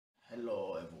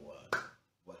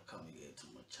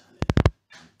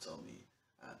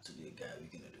guys,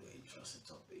 we're gonna do an interesting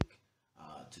topic.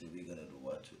 Today we're gonna do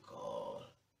what we call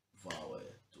vowel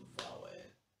to vowel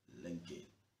linking.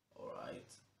 All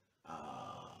right.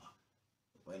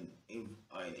 Uh, in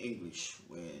English,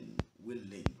 when we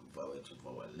link vowel to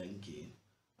vowel linking,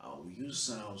 we use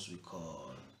sounds we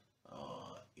call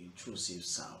intrusive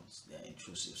sounds. They are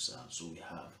intrusive sounds. So we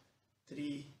have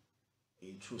three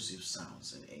intrusive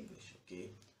sounds in English. Okay.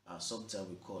 Sometimes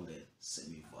we call it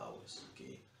semi-vowels.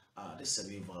 Okay. The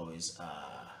semi-vowels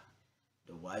are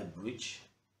the Y bridge,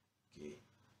 okay,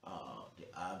 the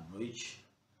R bridge,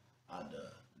 and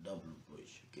the double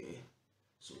bridge. Okay.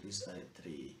 So these are the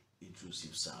three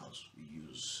intrusive sounds we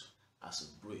use as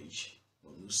a bridge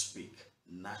when we speak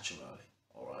naturally.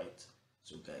 All right.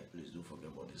 So guys, please don't forget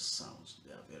about these sounds.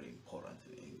 They are very important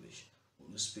in English.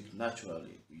 When we speak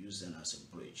naturally, we use them as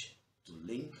a bridge to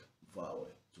link vowel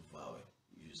to vowel.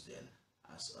 We use them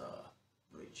as a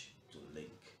bridge to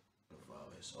link the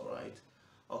vowels. All right.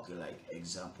 Okay, like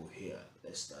example here.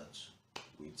 Let's start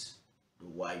with the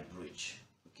Y bridge.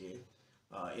 Okay.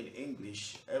 In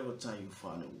English, every time you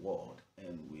find a word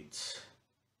and with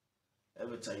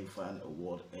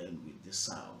the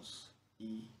sounds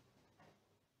E,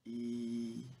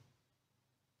 E,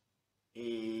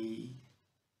 A,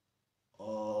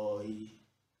 O,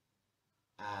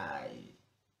 I,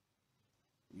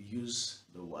 we use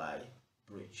the Y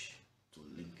bridge to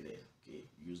link them. Okay,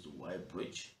 we use the Y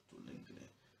bridge to link them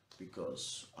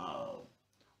because all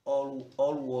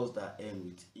words that end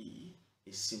with E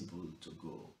is simple to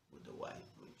go with the Y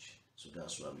bridge. So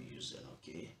that's why we use them.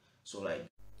 Okay, so like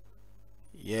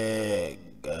yeah,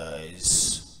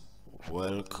 guys,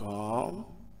 welcome.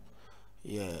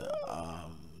 Yeah,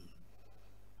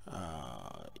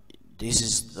 uh, this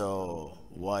is the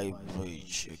Y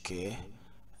bridge. Okay,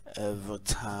 every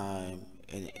time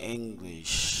in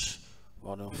English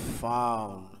when I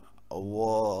found a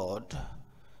word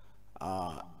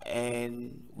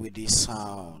end with the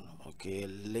sound, okay,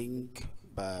 link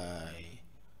by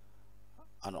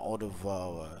another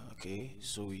vowel. Okay,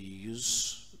 so we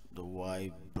use the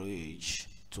Y bridge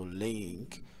to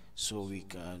link so we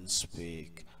can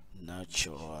speak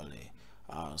naturally.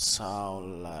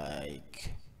 Sound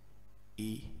like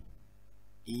E,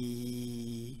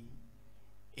 E,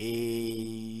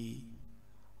 A,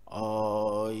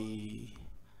 O,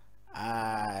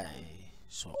 I.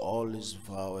 So all these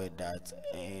vowel that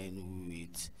end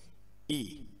with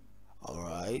E. All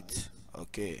right.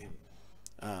 Okay.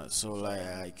 So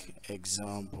like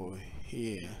example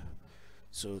here.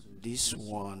 So this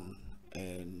one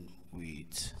end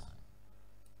with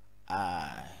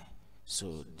I.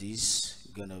 So this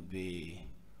gonna be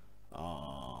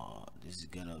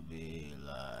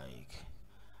like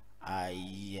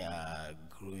I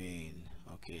green.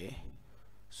 Okay.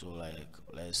 So like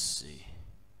let's see.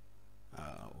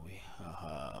 We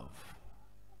have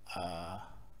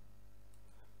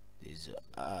this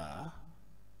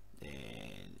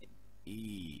then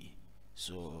E.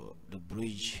 So the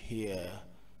bridge here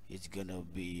is gonna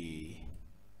be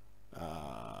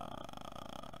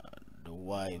the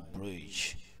Y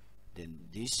bridge. Then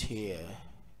this here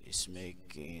is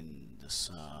making the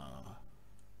sound.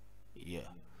 Yeah.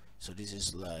 So this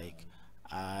is like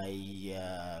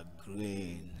I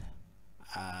green.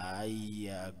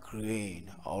 I green.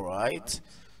 All right.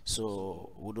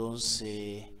 So we don't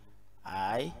say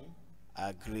I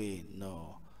agree.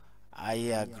 No. I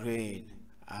agree.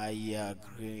 I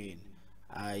agree.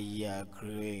 I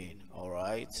agree. All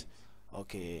right.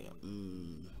 Okay.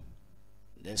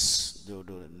 Let's do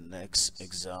the next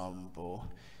example.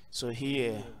 So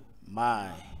here,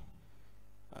 my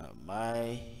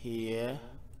here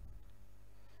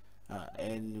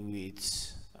end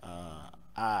with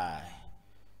I.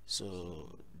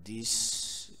 So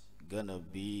this gonna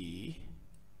be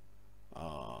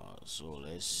so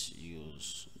let's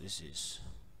use this is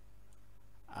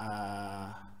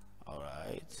all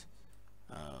right.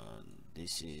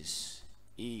 This is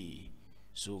E.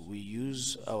 So we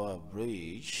use our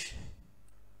bridge,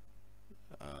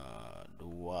 the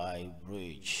Y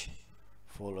bridge,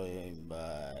 following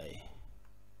by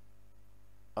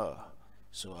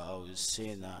so I will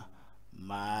say now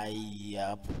my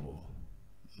apple,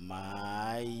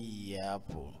 my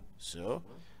apple. So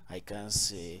I can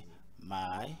say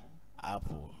my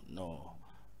apple. No,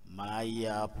 my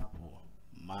apple,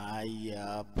 my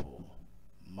apple,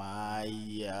 my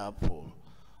apple.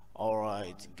 All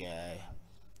right, guy.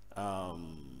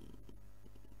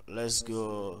 Let's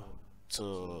go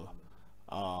to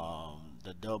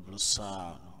the double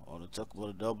sound. I want to talk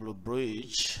about the double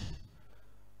bridge.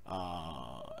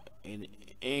 In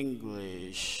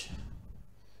English,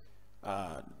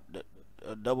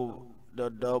 the the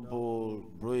double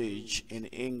bridge in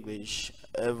English.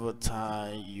 Every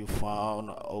time you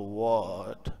found a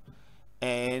word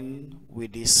and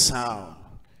with this sound,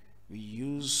 we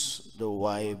use the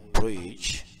Y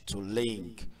bridge to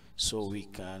link so we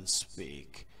can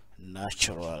speak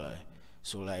naturally.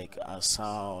 So like a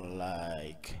sound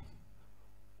like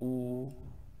ooh,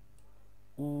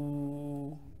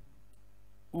 ooh,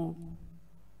 ooh,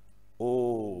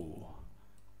 oh,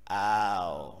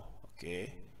 ow.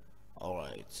 Okay, all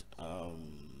right.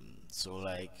 So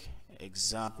like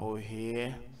example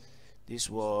here, this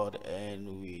word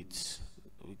end with,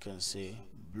 we can say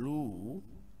blue,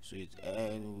 so it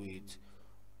end with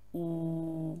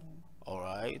ooh. All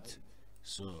right.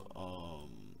 So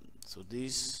so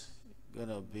this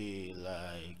gonna be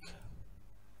like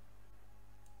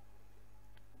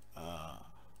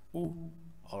ooh.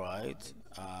 All right.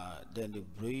 Then the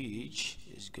bridge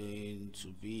is going to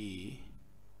be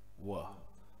wa.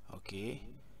 Okay.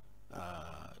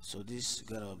 So this is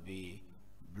gonna be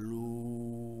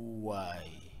blue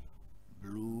y,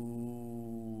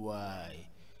 blue y.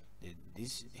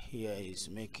 This here is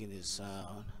making the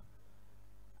sound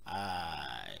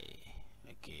I.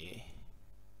 Okay,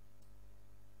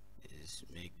 is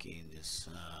making the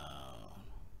sound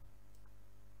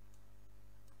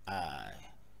I.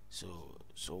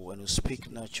 So when we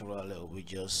speak naturally, we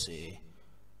just say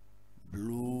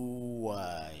blue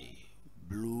y,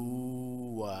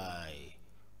 blue y,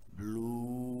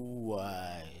 blue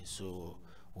y. So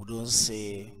we don't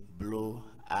say blue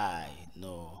I,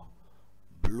 no,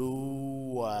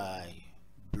 blue y,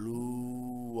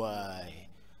 blue y.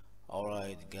 All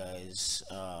right, guys.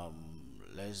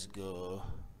 Let's go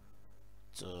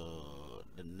to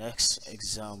the next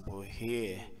example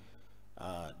here.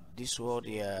 This word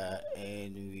here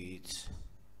end with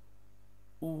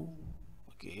ooh.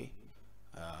 Okay.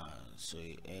 So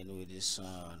it end with the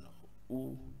sound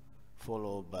ooh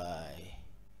followed by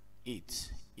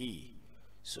it e.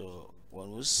 So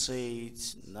when we say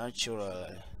it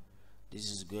naturally, this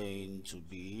is going to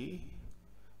be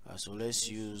so let's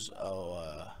use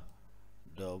our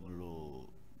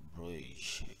double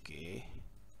bridge. Okay,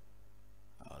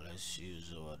 let's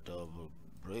use our double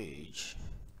bridge.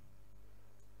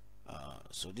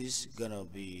 So this is gonna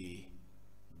be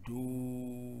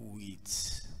do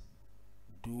it,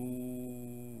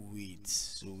 do it.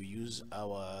 So we use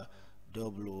our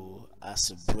double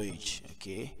as a bridge.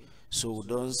 Okay, so we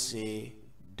don't say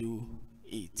do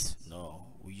it, no,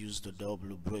 we use the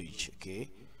double bridge. Okay,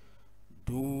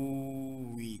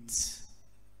 do it,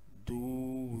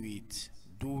 do it,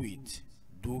 do it,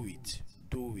 do it,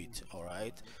 do it. All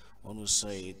right, when we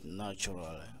say it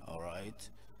naturally. All right.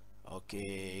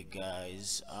 Okay,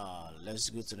 guys, let's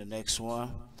go to the next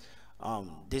one.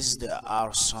 This is the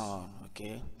R sound.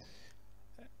 Okay,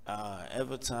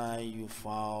 every time you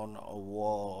found a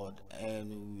word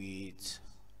and with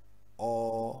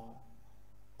o,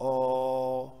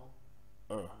 o,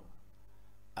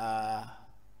 ah.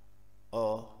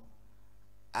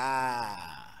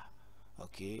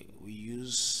 Okay, we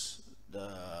use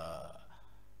the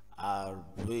R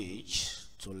bridge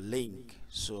to link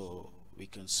so we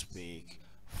can speak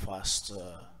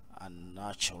faster and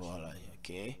naturally.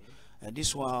 Okay, and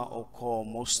this one occur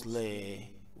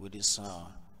mostly with the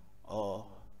sound o,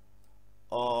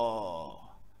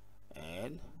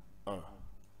 and all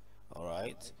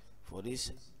right, for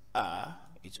this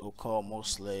it occur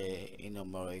mostly in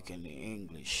American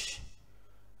English.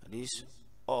 This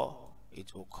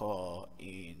it occur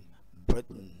in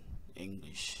Britain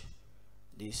English.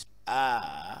 This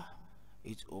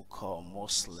it occur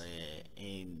mostly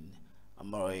in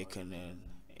American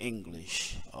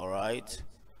English. All right.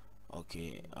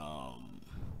 Okay.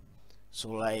 So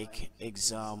like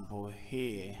example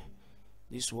here,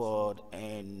 this word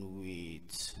end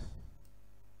with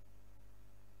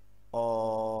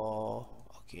o.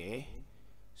 Okay.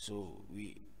 So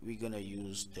we're gonna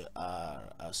use the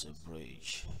R as a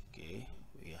bridge. Okay,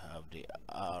 we have the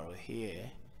R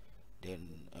here,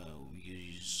 then we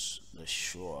use the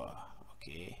shore.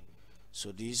 Okay,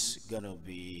 so this gonna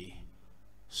be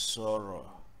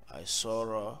sorrow. I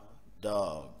saw a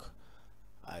dog,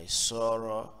 I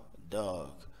saw a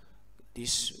dog.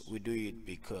 This we do it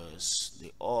because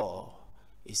the O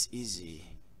is easy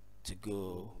to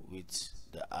go with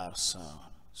the R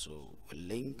sound. So we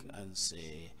link and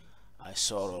say I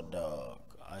saw a dog,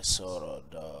 I saw a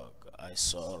dog, I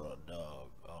saw a dog.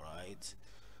 All right.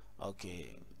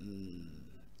 Okay.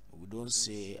 We don't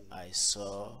say I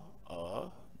saw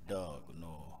a dog.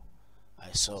 No,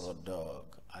 I saw a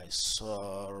dog, I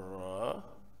saw a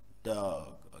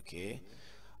dog. Okay.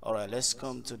 All right. Let's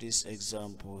come to this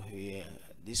example here.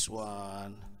 This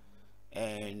one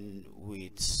end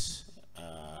with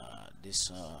this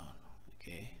sound.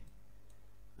 Okay,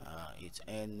 it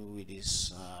end with this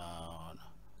sound.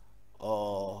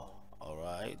 Or all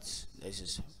right, this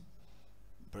is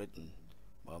Britain.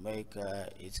 Jamaica,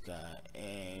 it can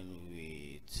end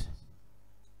with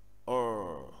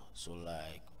or, so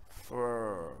like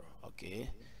fur. Okay,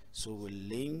 so we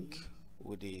link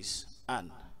with this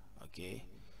and. Okay,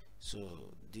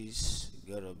 so this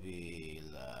gotta be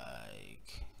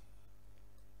like,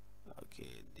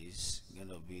 okay, this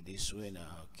gonna be this way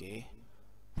now. Okay,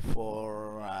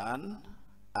 for an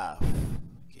half.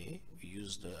 Okay, we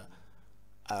use the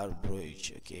R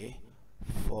bridge. Okay,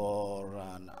 for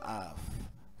an half,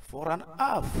 for an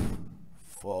half,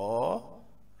 for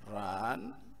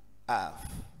an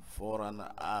half, for an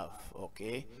half.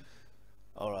 Okay,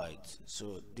 all right,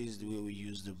 so this is the way we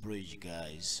use the bridge,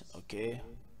 guys. Okay,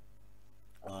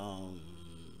 um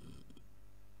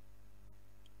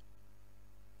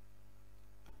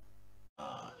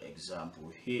example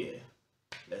here,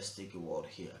 let's take a word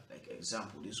here, like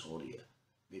example, this word here,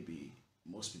 maybe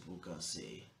most people can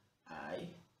say I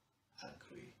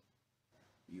agree.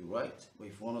 You right, but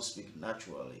if you want to speak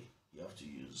naturally, you have to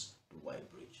use the Y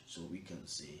bridge. So we can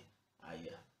say I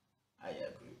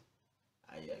agree,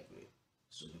 I agree.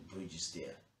 So the bridge is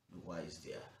there, the Y is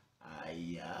there. I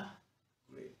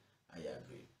agree, I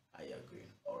agree, I agree.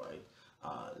 All right.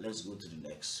 Let's go to the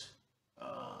next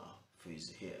phrase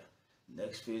here.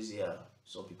 Next phrase here,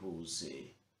 some people will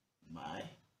say my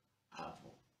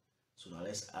apple. So now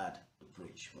let's add the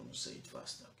bridge when we say it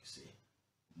faster. Okay, say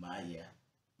my apple,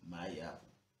 my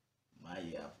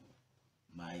apple,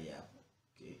 my apple.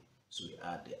 Okay, so we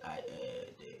add the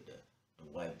the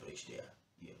Y bridge there.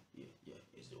 Yeah,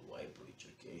 it's the Y bridge.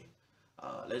 Okay,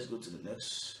 let's go to the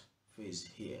next phrase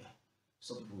here.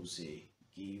 Some people will say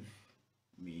give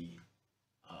me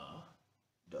a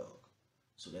dog.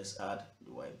 So let's add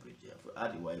the Y bridge here. If we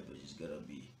add the Y bridge, it's gonna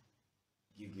be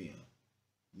give me a,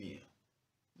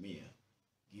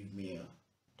 give me a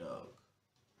dog,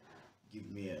 give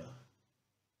me a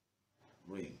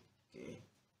ring. Okay,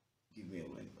 give me a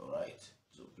ring. All right.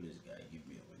 So please, guy, give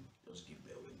me a ring. Just give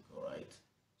me a ring. All right.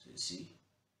 So you see,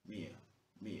 Mia,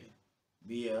 Mia,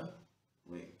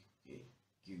 ring. Okay,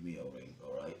 give me a ring.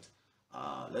 All right.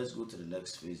 Let's go to the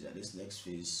next phase. And this next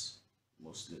phase,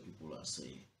 mostly people are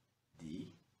saying the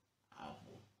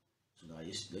apple. So now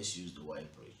let's use the Y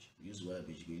bridge. Use the Y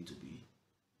bridge, going to be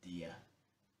the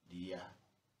apple,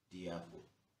 the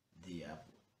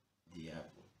apple, the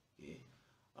apple. Okay.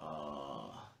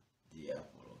 The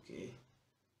apple. Okay.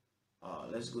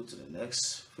 Let's go to the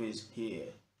next phrase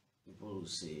here. People will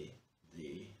say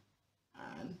day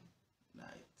and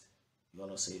night. You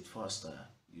wanna say it faster?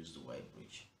 Use the Y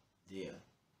bridge. Day,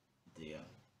 day,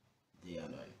 day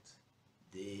and night.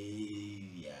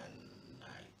 Day and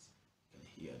night. You can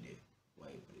hear the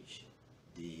Y bridge.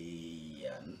 Day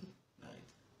and night.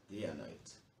 Day and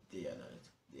night. Day and night.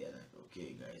 Day and night.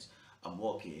 Okay, guys. I'm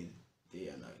walking day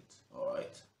and night. All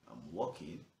right. I'm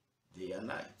walking day and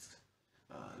night.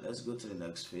 Let's go to the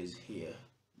next phase here.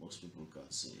 Most people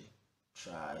can say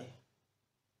try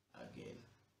again.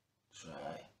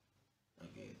 Try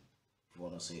again. If you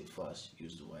want to say it fast,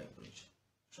 use the Y bridge.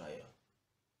 Try again.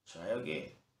 Try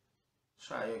again.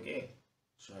 Try again.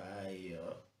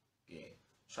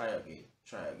 Try again.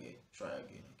 Try again. Try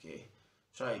again. Okay.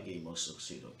 Try again, you must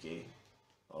succeed. Okay.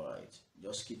 All right.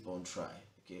 Just keep on trying.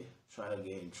 Okay. Try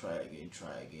again. Try again.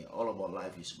 Try again. All about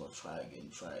life is about try again.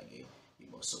 Try again. You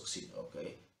must succeed.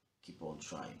 Okay. Keep on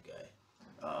trying, guy.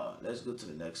 Let's go to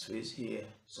the next phase here.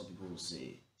 Some people will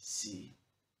say see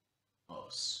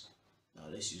us. Now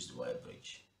let's use the Y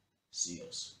bridge. See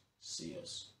us. See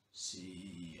us.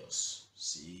 See us.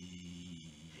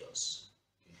 See us.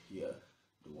 Okay, here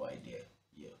the Y there.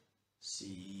 Yeah.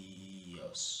 See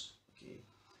us. Okay.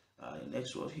 The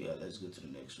next word here. Let's go to the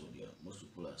next word here. Most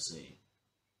people are saying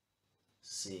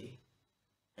say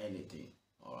anything.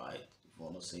 All right. If you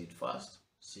want to say it fast,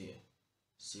 say it.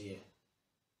 Say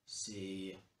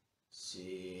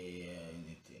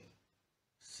anything.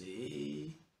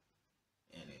 Say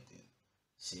anything.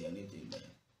 Say anything,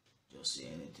 man. Just say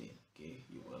anything. Okay,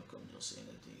 you're welcome. Just say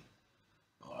anything.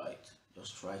 All right.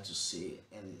 Just try to say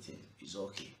anything. It's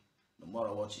okay. No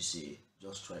matter what you say,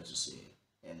 just try to say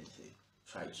anything.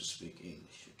 Try to speak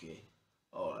English. Okay.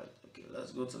 All right. Okay.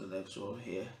 Let's go to the next one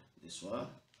here. This one.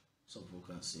 Some people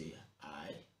can say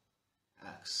I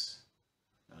ask.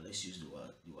 Now let's use the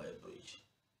Y bridge.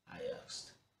 I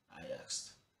asked.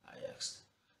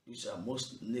 Which are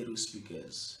most native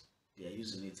speakers. They are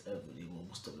using it every day, but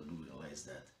most of them don't realize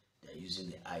that they are using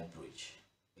the I bridge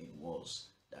in words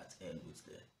that end with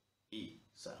the E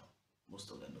sound.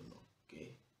 Most of them don't know.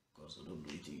 because I don't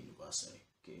do it universally.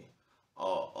 Okay.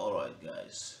 All right,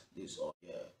 guys. This all.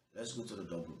 Yeah. Let's go to the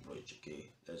double bridge. Okay.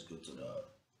 Let's go to the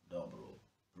double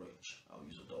bridge. I'll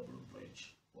use a double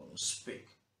bridge. Want to speak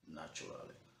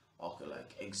naturally. Okay.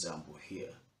 Like example here.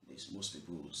 This most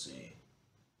people will say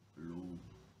blue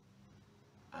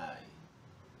eye.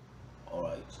 All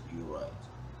right. You're right.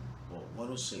 But when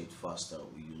we say it faster,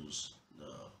 we use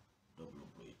the double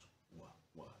bridge.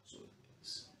 Wah. So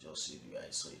it's just see the way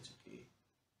I say it. Okay.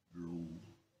 Blue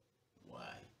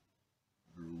eye.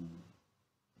 Blue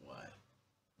eye.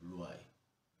 Blue eye.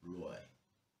 Blue eye.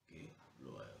 Okay.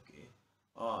 Blue eye. Okay.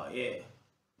 Yeah.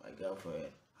 My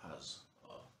girlfriend has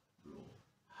blue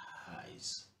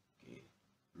eyes. Okay.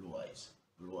 Blue eyes.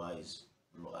 Blue eyes.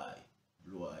 Blue eye.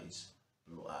 Blue eyes.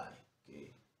 Blue eye.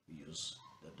 Okay. We use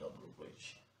the double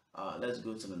bridge. Let's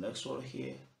go to the next one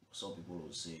here. Some people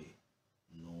will say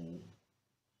no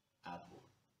apple.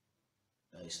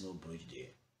 There is no bridge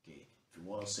there. Okay. If you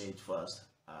want to say it fast,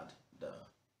 add the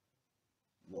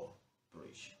what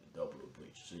bridge, the double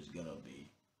bridge. So it's gonna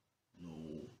be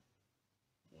no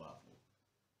wapple,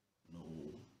 no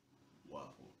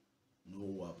wapple, no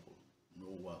wapple,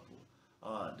 no wapple.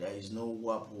 There is no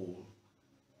wapple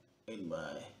in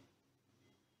my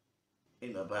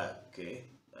bag. Okay.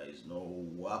 There is no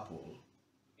wapple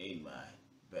in my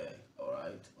bag. All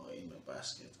right, or in my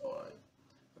basket. All right.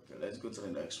 Okay. Let's go to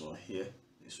the next one here.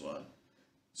 This one.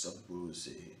 Some people will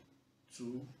say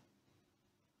two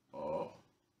or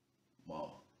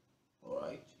more. All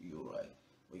right, you're right.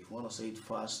 But if you want to say it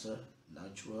faster,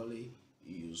 naturally,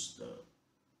 you use the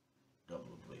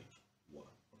double bridge. What?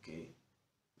 Okay,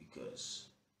 because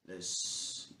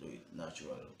let's do it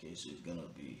naturally. Okay, so it's gonna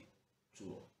be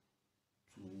two,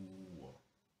 two,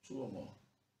 two or more,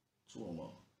 two or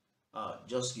more.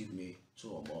 Just give me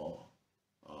two or more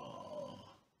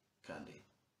candy.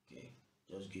 Okay,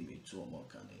 just give me two or more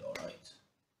candy. All right,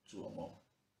 two or more,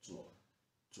 two,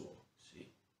 two. See,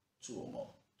 two or more,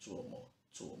 two or more,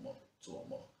 two or more, two or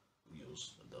more. We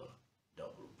use the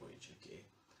double bridge. Okay.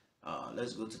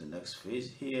 Let's go to the next phrase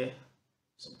here.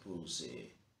 Some people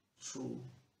say true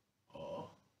or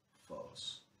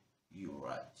false. You're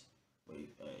right. But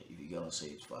if you're gonna say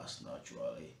it fast,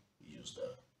 naturally, you use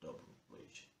the double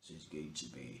bridge. So it's going to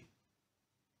be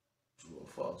true or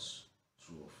false,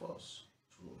 true or false,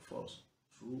 true or false,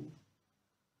 true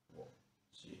or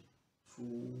see,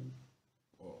 true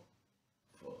or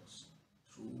false,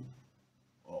 true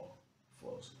or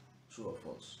false, true or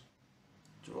false,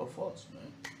 true or false,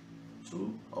 man,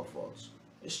 true or false.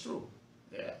 It's true.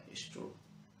 Yeah, it's true.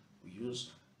 We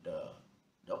use the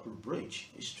double bridge.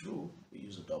 It's true. We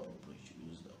use a double bridge. We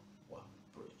use the what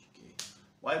bridge. Okay.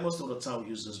 Why most of the time we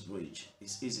use this bridge?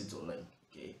 It's easy to learn.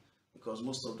 Okay. Because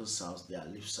most of the sounds they are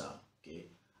lip sound. Okay.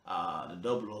 The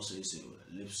double also is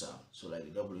a lip sound. So like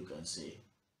the double you can say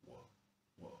wah,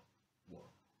 wah, wah.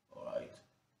 All right.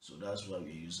 So that's why we're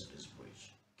using this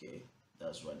bridge. Okay.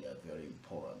 That's why they are very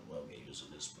important when we're using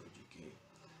this bridge. Okay.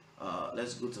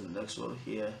 Let's go to the next one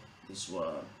here. This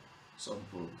one, some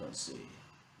people can say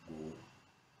go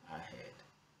ahead.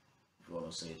 If you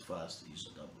want to say it fast, use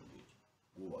a double bridge.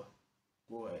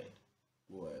 Go ahead,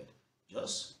 go ahead.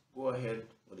 Just go ahead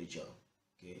with the job.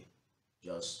 Okay,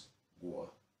 just go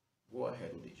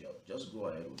ahead with the job. Just go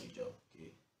ahead with the job.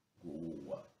 Okay, go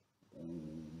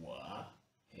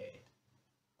ahead,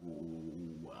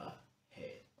 go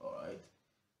ahead. All right.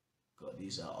 God,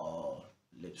 these are all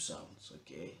lip sounds.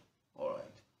 Okay. All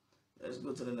right. Let's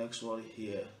go to the next one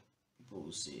here. People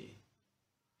will say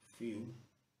few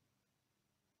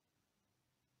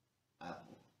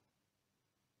apple,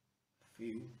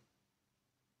 few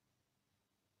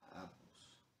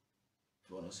apples. If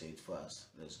you want to say it fast,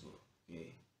 let's go.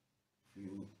 Okay,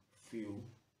 few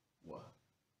what,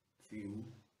 few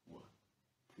what,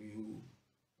 few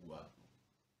apple,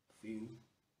 few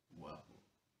apple,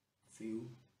 few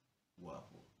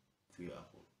apple, few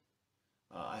apple.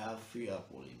 I have few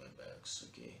apple in my bags.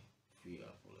 Okay, few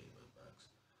apple in my bags.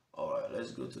 All right,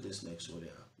 let's go to this next word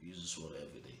here. We use this word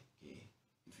every day. Okay,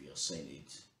 if you are saying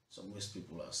it, so most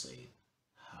people are saying,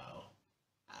 how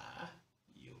are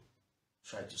you?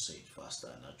 Try to say it faster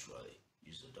and naturally.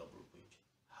 Use the double bridge.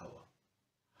 How are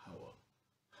you?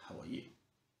 How are you?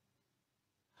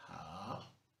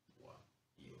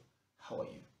 How are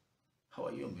you? How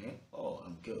are you, man? Oh,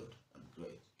 I'm good. I'm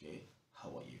great. Okay, how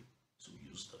are you? So we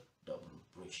use the double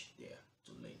bridge there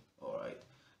to link. All right,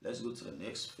 let's go to the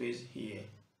next phase here.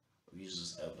 We use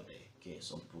this every day. Okay,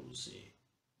 some people say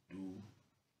do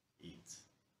it.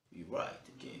 You're right.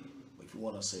 Okay, but if you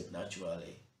want to say it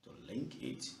naturally, to link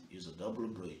it, use a double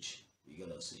bridge. We're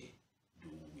gonna say do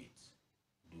it.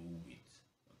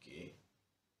 Okay,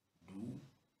 do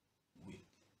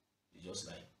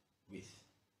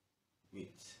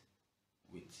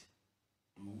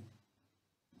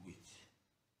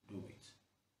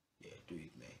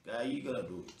guy, you gotta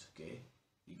do it. Okay,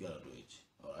 you gotta do it.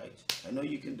 All right, I know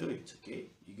you can do it. Okay,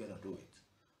 you gotta do it.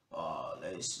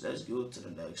 Let's go to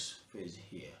the next phase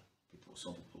here.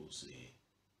 Some people say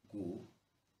go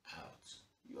out.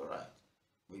 You're right,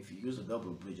 but if you use a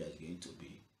double bridge, it's going to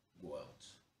be go out,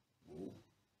 go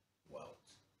out,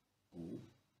 go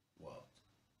out,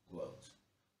 go out.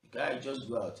 You can't just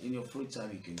go out. In your free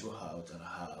time, you can go out and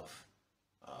have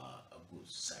a good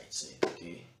sightseeing.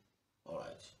 Okay, all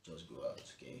right, just go out.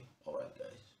 Okay, all right,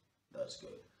 guys, that's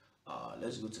good.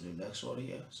 Let's go to the next one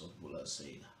here. Some people are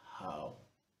saying how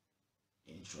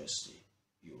interesting.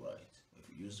 You're right. If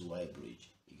you use the Y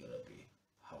bridge, you gotta be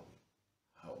how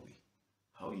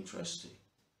how interesting,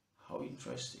 how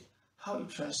interesting, how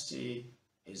interesting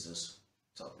is this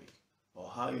topic, or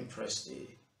how interesting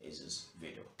is this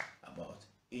video about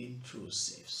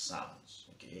intrusive sounds?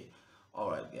 Okay,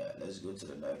 all right, guys, let's go to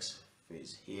the next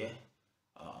phase here.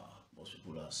 Most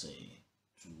people are saying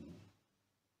too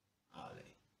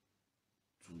early,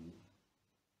 too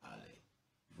early.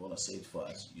 If you want to say it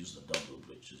fast, use the double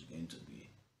bridge. It's going to be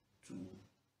too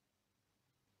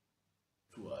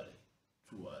early,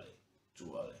 too early,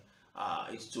 too early.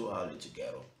 It's too early to get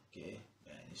up. Okay,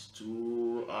 man, it's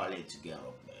too early to get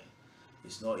up, man.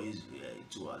 It's not easy.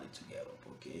 It's too early to get up.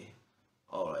 Okay,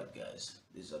 all right, guys.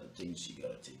 These are the things you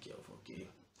gotta take care of. Okay,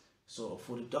 so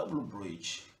for the double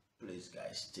bridge, please,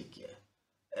 guys, take care.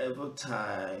 Every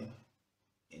time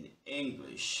in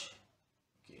English,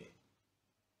 okay,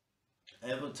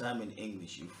 every time in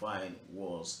English you find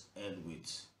words end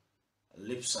with a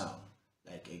lip sound,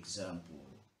 like example,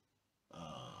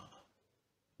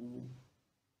 ooh,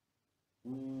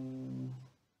 ooh,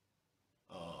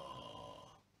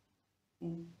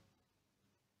 ooh,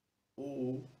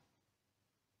 oh,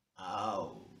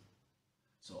 ow.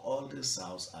 So all these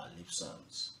sounds are lip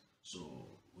sounds.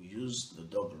 So we use the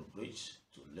double bridge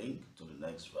to link to the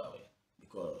next vowel,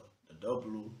 because the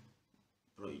double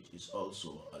bridge is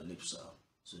also a lip sound.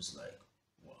 So it's like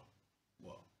wah,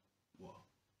 wah, wah,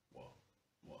 wah,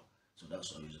 wah. So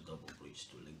that's why I use a double bridge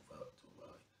to link vowel to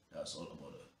vowel. That's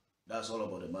all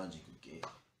about the magic, okay?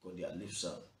 Because they are lip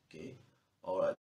sound, okay? All right.